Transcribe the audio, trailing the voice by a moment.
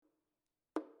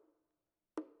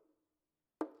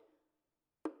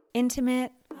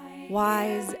Intimate,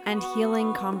 wise, and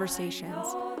healing conversations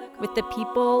with the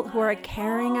people who are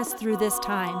carrying us through this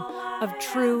time of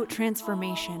true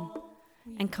transformation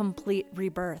and complete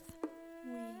rebirth.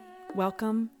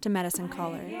 Welcome to Medicine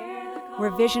Caller,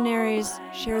 where visionaries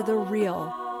share the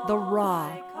real, the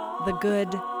raw, the good,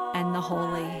 and the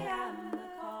holy.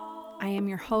 I am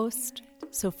your host,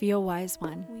 Sophia Wise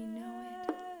One.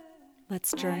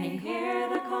 Let's journey. I hear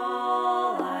the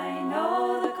call, I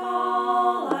know the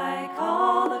call, I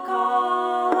call the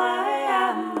call, I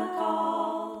am the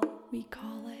call. We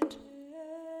call it.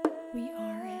 We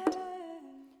are it.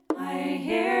 I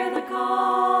hear the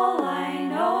call, I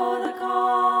know the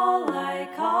call, I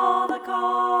call the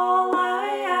call, I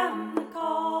am the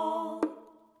call.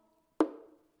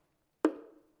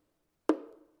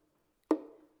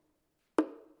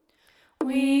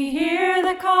 We hear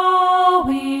the call,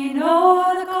 we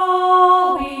know the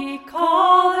call, we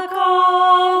call the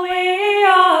call, we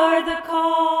are the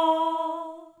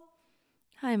call.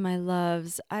 Hi, my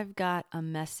loves. I've got a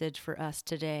message for us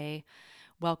today.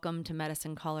 Welcome to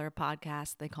Medicine Caller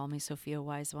podcast. They call me Sophia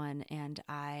Wise One, and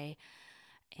I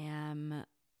am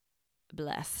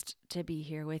blessed to be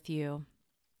here with you.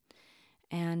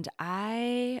 And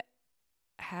I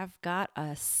have got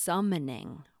a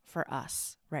summoning for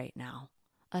us right now.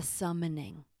 A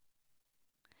summoning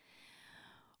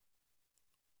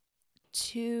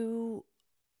to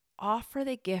offer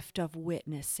the gift of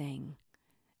witnessing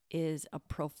is a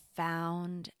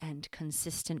profound and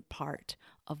consistent part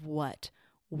of what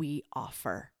we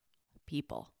offer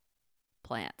people,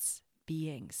 plants,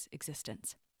 beings,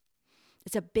 existence.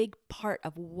 It's a big part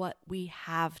of what we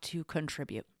have to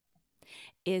contribute,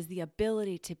 is the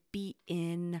ability to be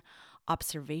in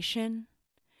observation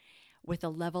with a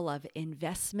level of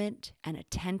investment and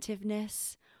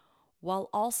attentiveness,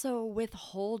 while also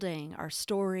withholding our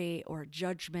story or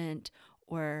judgment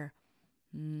or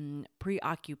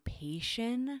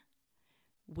preoccupation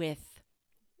with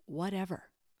whatever.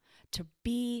 To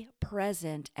be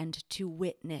present and to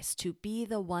witness, to be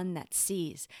the one that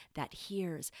sees, that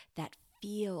hears, that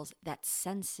feels, that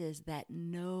senses, that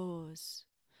knows.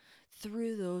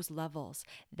 Through those levels,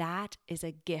 that is a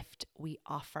gift we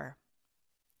offer.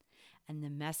 And the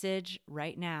message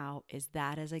right now is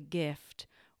that is a gift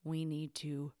we need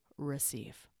to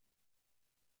receive.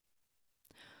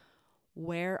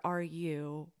 Where are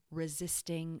you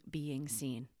resisting being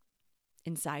seen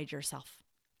inside yourself?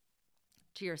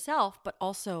 To yourself, but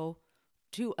also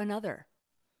to another,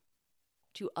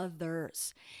 to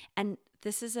others. And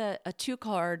this is a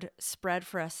 2-card spread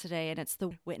for us today, and it's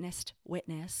the witnessed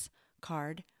witness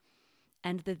card.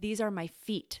 And these are my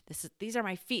feet. These are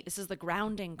my feet. This is the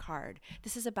grounding card.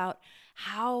 This is about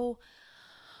how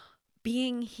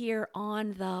being here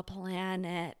on the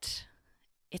planet,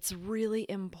 it's really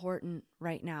important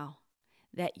right now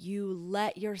that you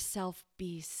let yourself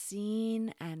be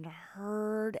seen and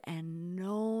heard and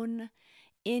known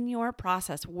in your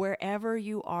process, wherever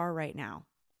you are right now.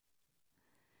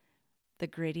 The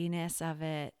grittiness of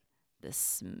it, the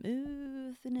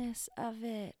smoothness of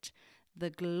it, the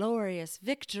glorious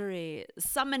victory,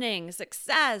 summoning,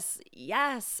 success,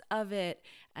 yes of it,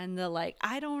 and the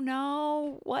I don't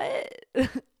know, what?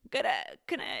 Can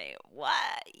I,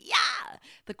 what? Yeah.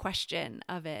 The question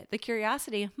of it, the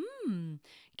curiosity,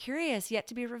 curious yet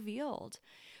to be revealed.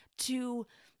 To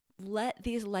let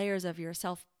these layers of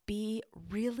yourself be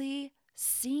really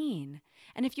seen.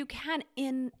 And if you can,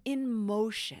 in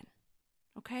motion.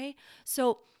 Okay?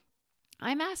 So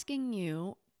I'm asking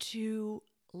you to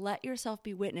let yourself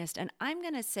be witnessed. And I'm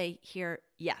going to say here,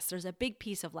 yes, there's a big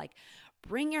piece of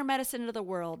bring your medicine into the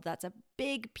world. That's a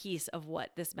big piece of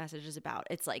what this message is about.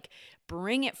 It's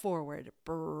bring it forward,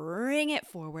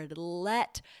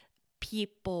 let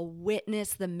people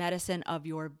witness the medicine of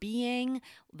your being,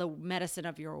 the medicine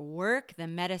of your work, the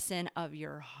medicine of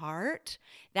your heart.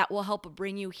 That will help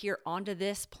bring you here onto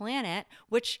this planet,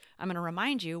 which I'm going to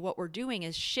remind you, what we're doing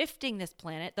is shifting this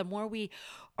planet. The more we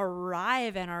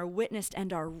arrive and are witnessed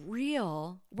and are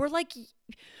real, we're like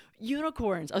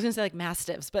unicorns. I was going to say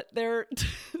mastiffs, but they're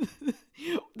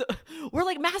we're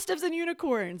like mastiffs and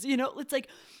unicorns. It's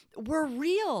we're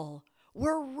real.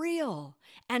 We're real,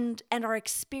 and our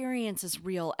experience is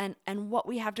real, and what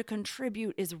we have to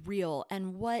contribute is real,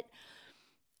 and what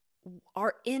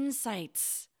our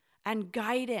insights and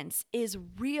guidance is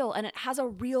real, and it has a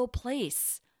real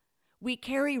place. We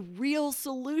carry real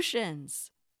solutions.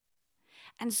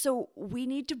 And so we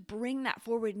need to bring that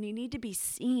forward, and you need to be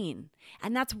seen.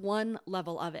 And that's one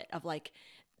level of it, of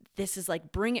this is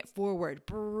bring it forward,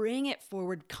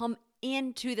 come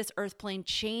into this earth plane,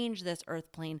 change this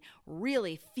earth plane,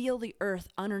 really feel the earth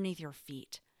underneath your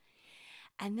feet.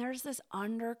 And there's this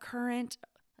undercurrent.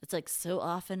 It's like so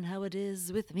often how it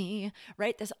is with me,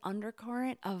 right? This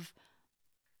undercurrent of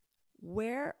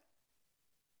where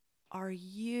are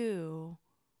you?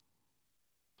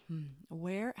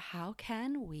 How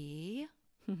can we,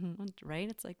 right?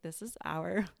 It's like, this is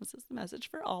the message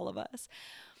for all of us.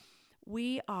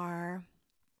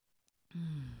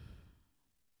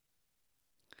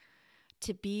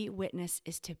 To be witness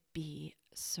is to be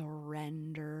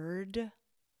surrendered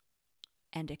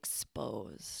and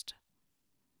exposed.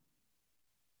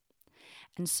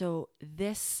 And so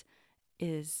this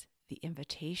is the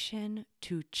invitation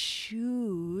to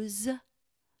choose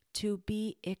to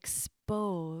be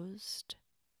exposed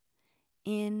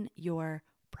in your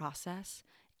process,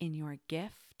 in your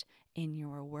gift, in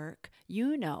your work.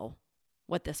 You know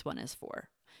what this one is for.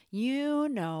 You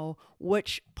know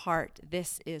which part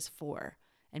this is for.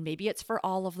 And maybe it's for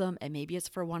all of them, and maybe it's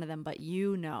for one of them, but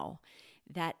you know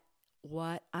that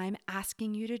what I'm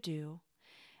asking you to do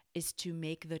is to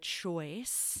make the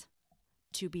choice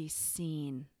to be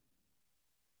seen,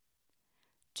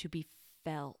 to be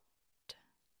felt.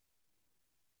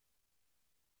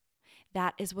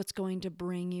 That is what's going to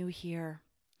bring you here.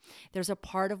 There's a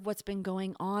part of what's been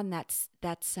going on that's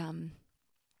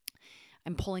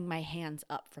I'm pulling my hands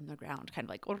up from the ground, kind of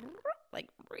like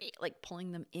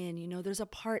pulling them in. You know, there's a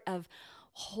part of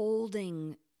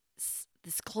holding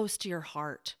this close to your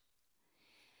heart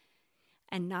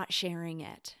and not sharing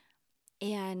it.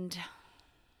 And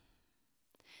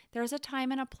there's a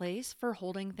time and a place for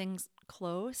holding things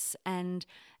close and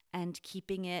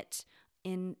keeping it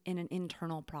in an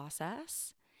internal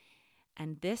process.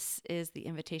 And this is the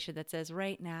invitation that says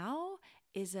right now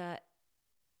is a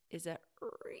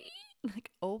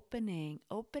like open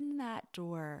that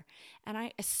door. And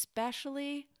I,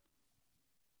 especially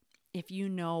if you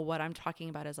know what I'm talking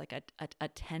about is like a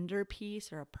tender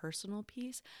piece or a personal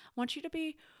piece, I want you to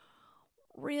be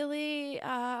really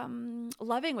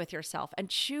loving with yourself and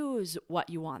choose what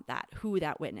you want who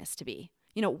that witness to be.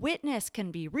 You know, witness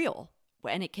can be real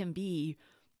and it can be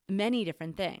many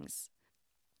different things.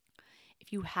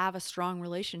 If you have a strong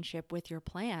relationship with your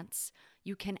plants,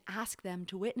 you can ask them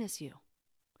to witness you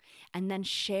and then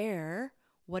share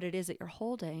what it is that you're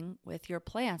holding with your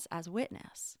plants as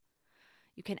witness.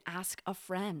 You can ask a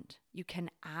friend. You can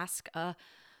ask a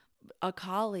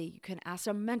colleague. You can ask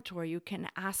a mentor. You can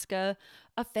ask a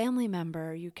family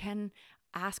member. You can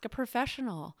ask a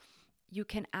professional. You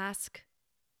can ask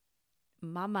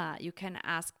mama. You can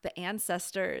ask the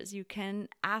ancestors. You can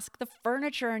ask the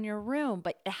furniture in your room,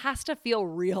 but it has to feel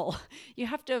real. You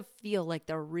have to feel like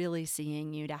they're really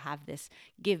seeing you to have this,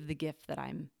 give the gift that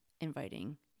I'm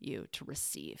inviting you to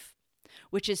receive,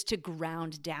 which is to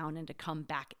ground down and to come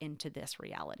back into this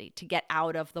reality, to get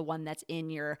out of the one that's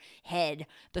in your head,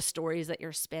 the stories that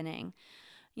you're spinning,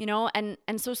 you know? And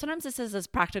so sometimes this is as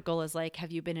practical as like,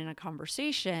 have you been in a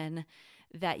conversation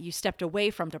that you stepped away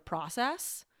from to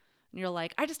process? And you're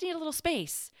like, I just need a little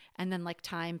space. And then like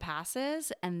time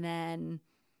passes and then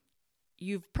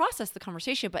you've processed the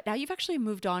conversation, but now you've actually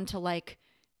moved on to like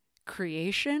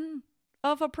creation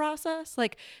of a process.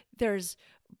 Like there's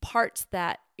parts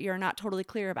that you're not totally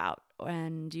clear about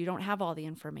and you don't have all the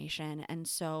information. And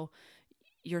so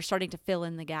you're starting to fill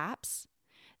in the gaps.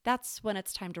 That's when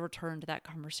it's time to return to that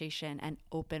conversation and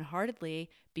open-heartedly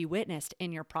be witnessed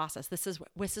in your process. This is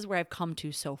where I've come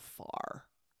to so far.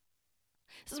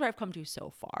 This is where I've come to so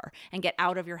far, and get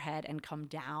out of your head and come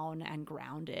down and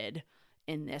grounded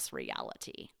in this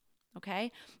reality.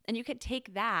 Okay. And you could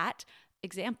take that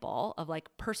example of like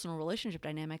personal relationship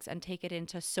dynamics and take it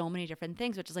into so many different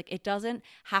things, which is like, it doesn't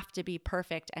have to be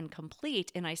perfect and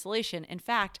complete in isolation. In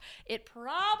fact, it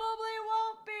probably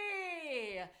won't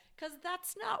be, because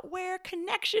that's not where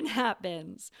connection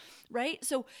happens, right?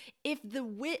 So if the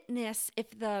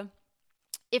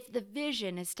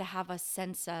vision is to have a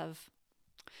sense of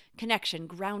connection,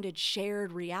 grounded,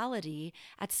 shared reality,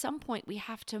 at some point we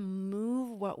have to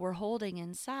move what we're holding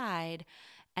inside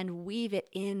and weave it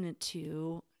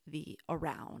into the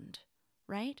around,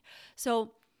 right?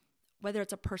 So whether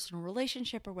it's a personal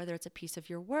relationship or whether it's a piece of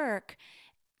your work,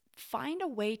 find a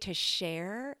way to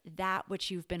share that which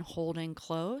you've been holding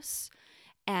close,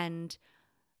 and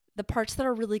the parts that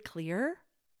are really clear,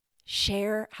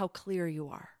 share how clear you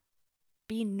are.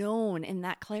 Be known in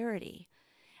that clarity.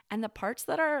 And the parts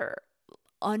that are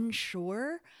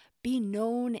unsure, be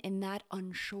known in that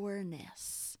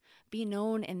unsureness. Be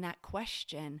known in that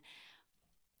question.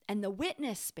 And the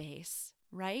witness space,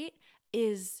 right,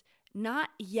 is not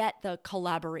yet the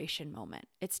collaboration moment.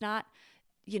 It's not,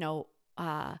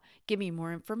 give me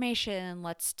more information.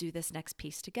 Let's do this next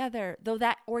piece together. Though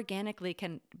that organically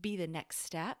can be the next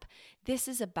step, this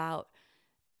is about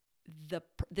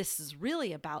this is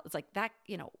really about, it's like that,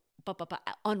 but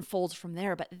unfolds from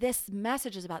there. But this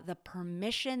message is about the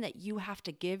permission that you have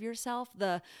to give yourself,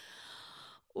 the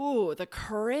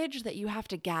courage that you have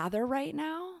to gather right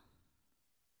now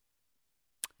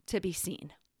to be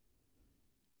seen.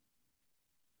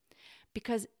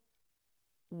 Because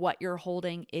what you're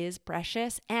holding is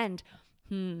precious, and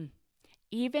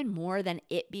even more than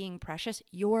it being precious,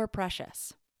 you're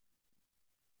precious.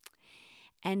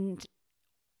 And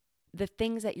the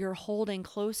things that you're holding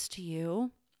close to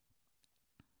you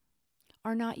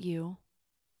are not you.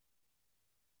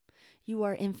 You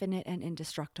are infinite and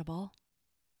indestructible.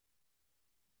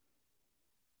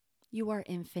 You are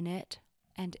infinite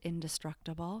and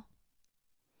indestructible.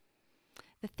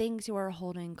 The things you are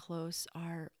holding close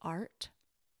are art.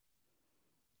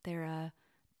 They're a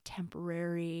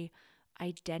temporary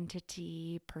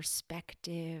identity,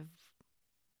 perspective,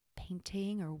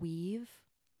 painting or weave.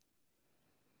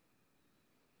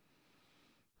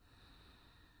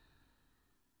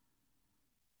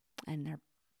 And they're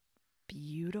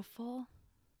beautiful.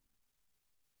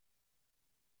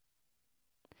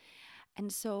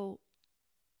 And so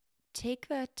take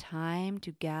the time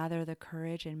to gather the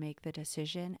courage and make the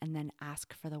decision, and then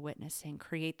ask for the witnessing.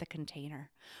 Create the container.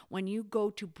 When you go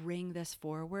to bring this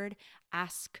forward,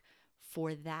 ask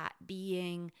for that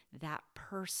being, that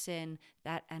person,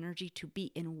 that energy to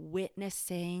be in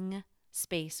witnessing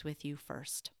space with you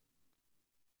first.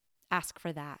 Ask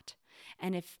for that.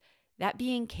 And if that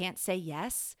being can't say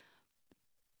yes,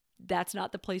 that's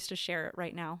not the place to share it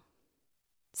right now.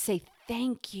 Say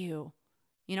thank you.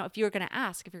 If you're going to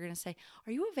ask, if you're going to say,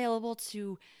 are you available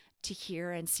to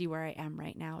hear and see where I am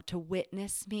right now, to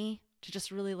witness me, to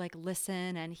just really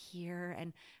listen and hear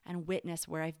and witness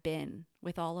where I've been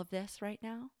with all of this right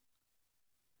now?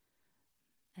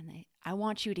 And I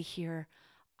want you to hear,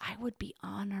 I would be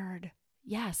honored.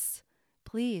 Yes,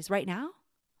 please. Right now,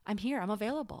 I'm here. I'm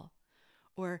available.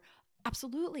 Or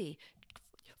absolutely.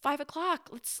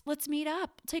 5:00. Let's meet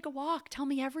up. Take a walk. Tell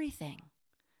me everything.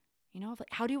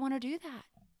 How do you want to do that?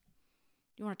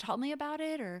 You want to tell me about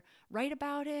it, or write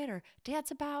about it, or dance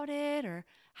about it, or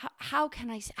how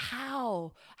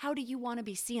do you want to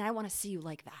be seen? I want to see you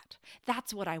like that.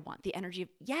 That's what I want. The energy of,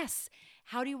 yes.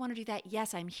 How do you want to do that?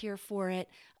 Yes, I'm here for it.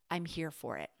 I'm here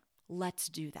for it. Let's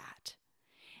do that.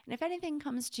 And if anything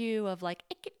comes to you of I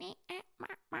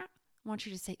want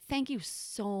you to say, thank you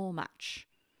so much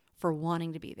for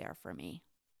wanting to be there for me.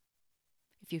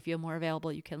 If you feel more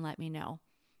available, you can let me know.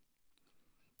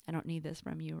 I don't need this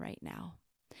from you right now.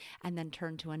 And then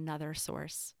turn to another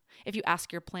source. If you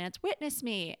ask your plants, witness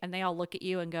me, and they all look at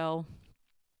you and go,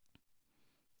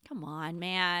 come on,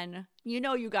 man.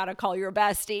 You got to call your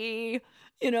bestie.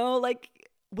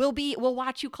 We'll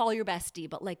watch you call your bestie,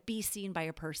 but be seen by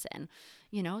a person.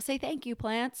 Say thank you,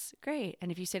 plants. Great. And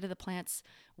if you say to the plants,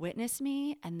 witness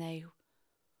me, and they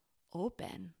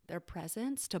open their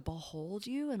presence to behold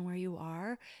you and where you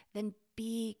are, then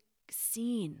be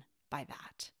seen by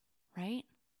that, right?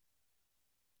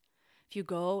 If you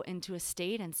go into a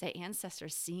state and say,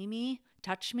 ancestors, see me,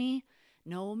 touch me,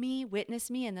 know me,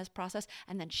 witness me in this process,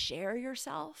 and then share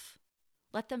yourself,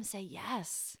 let them say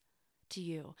yes to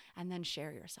you, and then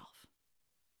share yourself.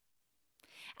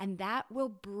 And that will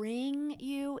bring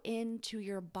you into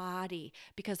your body,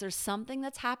 because there's something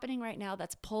that's happening right now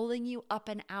that's pulling you up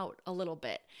and out a little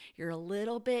bit.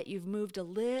 You've moved a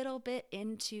little bit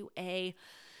into a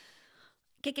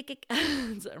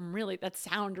that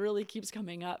sound really keeps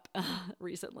coming up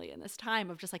recently in this time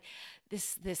of just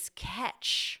this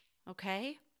catch,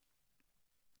 okay?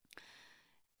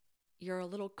 You're a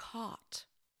little caught.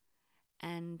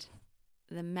 And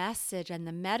the message and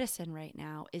the medicine right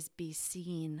now is be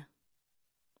seen,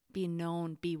 be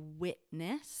known, be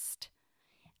witnessed,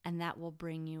 and that will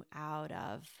bring you out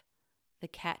of the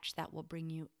catch, that will bring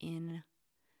you in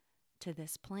to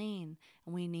this plane.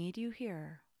 And we need you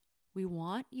here. We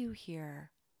want you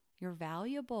here. You're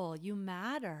valuable. You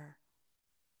matter.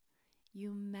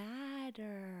 You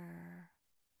matter.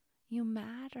 You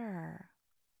matter.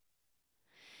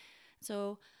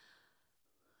 So,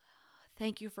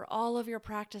 thank you for all of your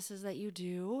practices that you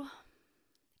do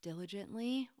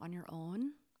diligently on your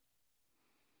own.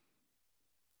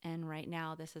 And right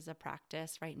now, this is a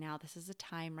practice. Right now, this is a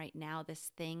time. Right now,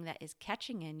 this thing that is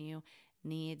catching in you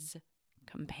needs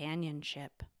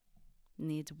companionship.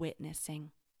 Needs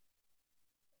witnessing.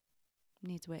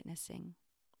 Needs witnessing.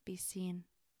 Be seen.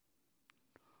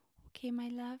 Okay, my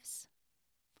loves.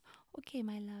 Okay,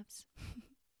 my loves.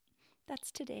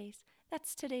 That's today's.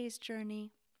 That's today's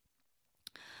journey.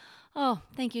 Oh,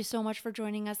 thank you so much for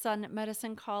joining us on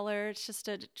Medicine Caller. It's just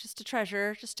a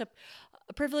treasure, just a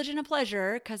privilege and a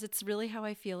pleasure, because it's really how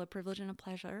I feel, a privilege and a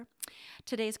pleasure.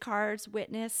 Today's cards,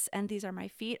 witness, and these are my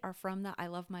feet, are from the I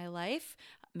Love My Life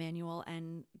manual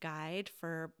and guide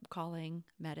for calling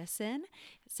medicine.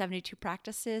 72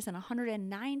 practices and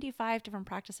 195 different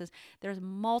practices. There's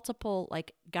multiple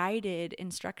guided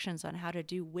instructions on how to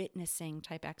do witnessing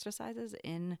type exercises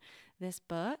in this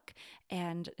book,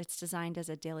 and it's designed as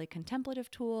a daily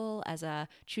contemplative tool, as a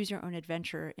choose your own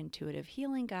adventure intuitive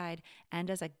healing guide, and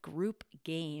as a group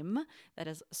game that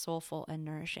is soulful and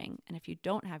nourishing. And if you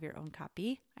don't have your own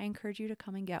copy, I encourage you to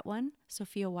come and get one.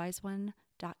 SophiaWiseOne.com/store.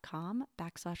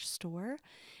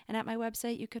 And at my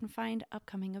website, you can find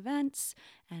upcoming events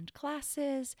and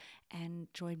classes, and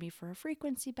join me for a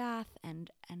frequency bath,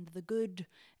 and the good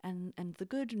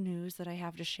news that I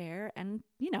have to share, and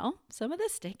some of the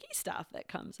sticky stuff that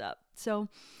comes up. So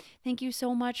thank you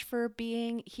so much for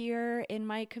being here in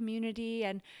my community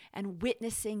and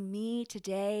witnessing me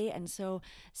today. And so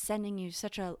sending you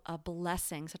such a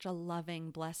blessing, such a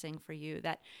loving blessing for you,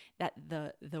 that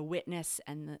the witness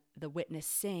and the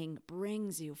witnessing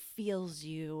brings you, feels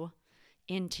you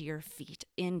into your feet,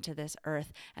 into this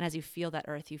earth. And as you feel that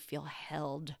earth, you feel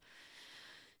held.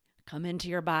 Come into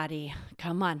your body.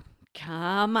 Come on.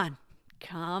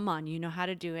 You know how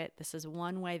to do it. This is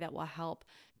one way that will help.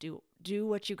 Do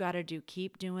what you got to do.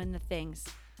 Keep doing the things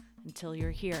until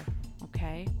you're here.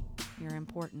 Okay? You're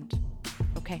important.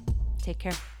 Okay. Take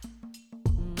care.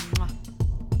 Mwah.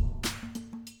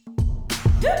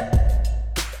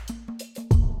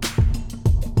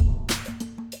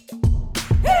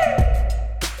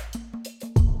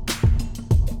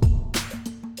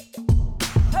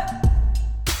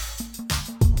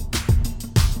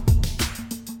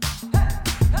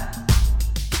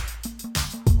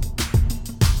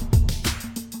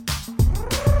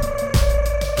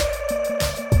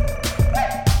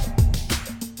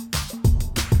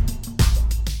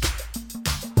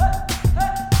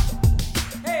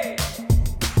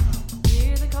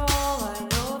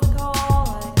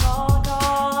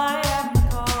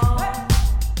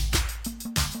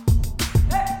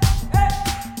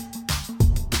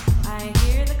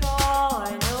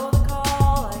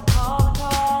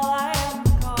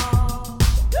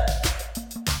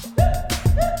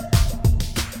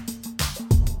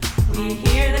 We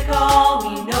hear the call,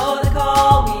 we know